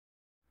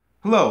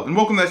Hello, and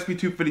welcome to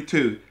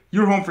SB252,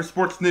 your home for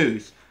sports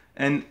news.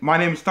 And my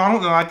name is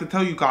Donald, and I'd like to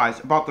tell you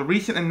guys about the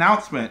recent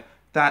announcement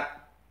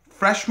that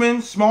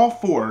freshman small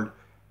forward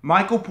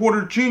Michael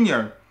Porter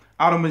Jr.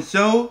 out of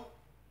Missouri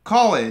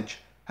College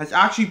has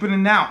actually been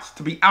announced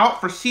to be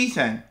out for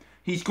season.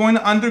 He's going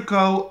to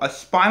undergo a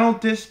spinal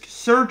disc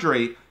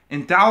surgery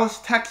in Dallas,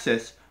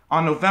 Texas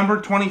on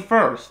November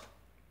 21st,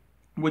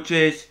 which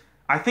is,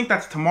 I think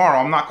that's tomorrow.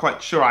 I'm not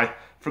quite sure. I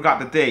forgot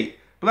the date,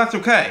 but that's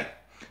okay.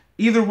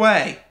 Either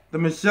way, the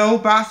Missouri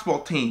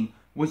basketball team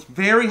was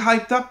very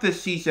hyped up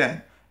this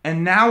season,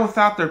 and now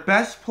without their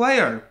best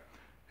player,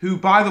 who,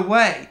 by the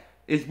way,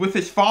 is with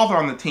his father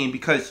on the team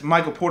because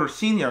Michael Porter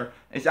Sr.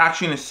 is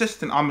actually an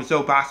assistant on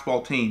Missouri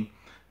basketball team.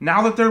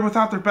 Now that they're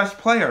without their best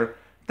player,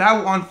 that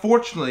will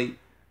unfortunately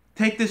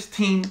take this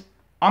team.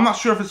 I'm not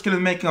sure if it's going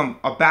to make them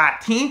a bad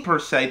team per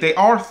se. They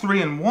are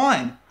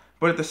 3-1,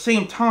 but at the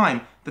same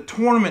time, the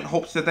tournament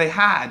hopes that they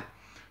had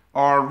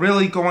are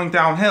really going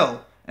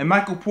downhill. And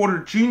Michael Porter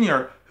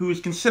Jr., who is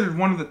considered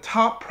one of the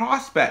top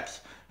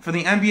prospects for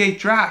the NBA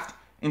draft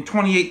in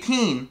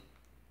 2018,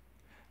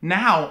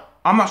 now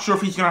I'm not sure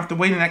if he's going to have to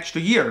wait an extra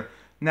year.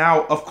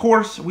 Now, of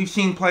course, we've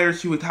seen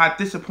players who have had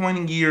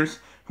disappointing years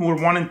who were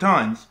one and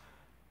dones.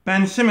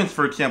 Ben Simmons,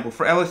 for example,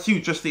 for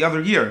LSU just the other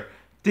year,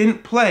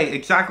 didn't play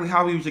exactly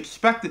how he was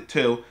expected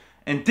to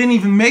and didn't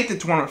even make the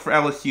tournament for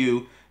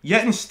LSU,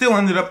 yet and still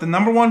ended up the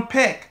 #1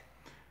 pick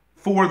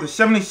for the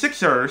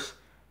 76ers,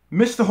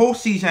 missed the whole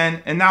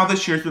season, and now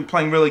this year has been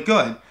playing really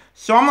good.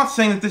 So I'm not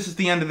saying that this is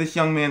the end of this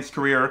young man's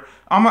career.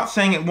 I'm not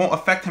saying it won't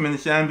affect him in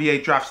his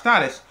NBA draft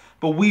status,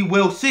 but we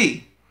will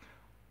see.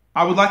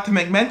 I would like to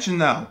make mention,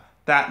 though,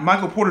 that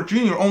Michael Porter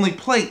Jr. only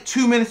played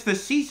 2 minutes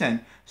this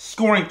season,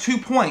 scoring 2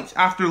 points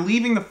after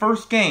leaving the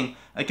first game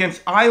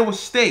against Iowa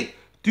State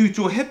due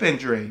to a hip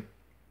injury.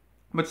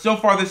 But so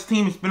far, this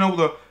team has been able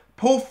to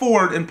pull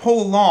forward and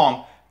pull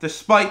along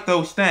despite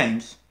those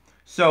things.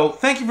 So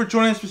thank you for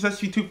joining us for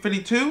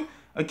SB252.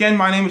 Again,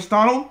 my name is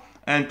Donald,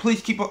 and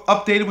please keep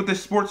updated with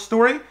this sports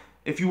story.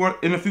 If you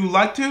would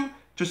like to,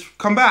 just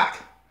come back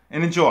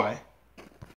and enjoy.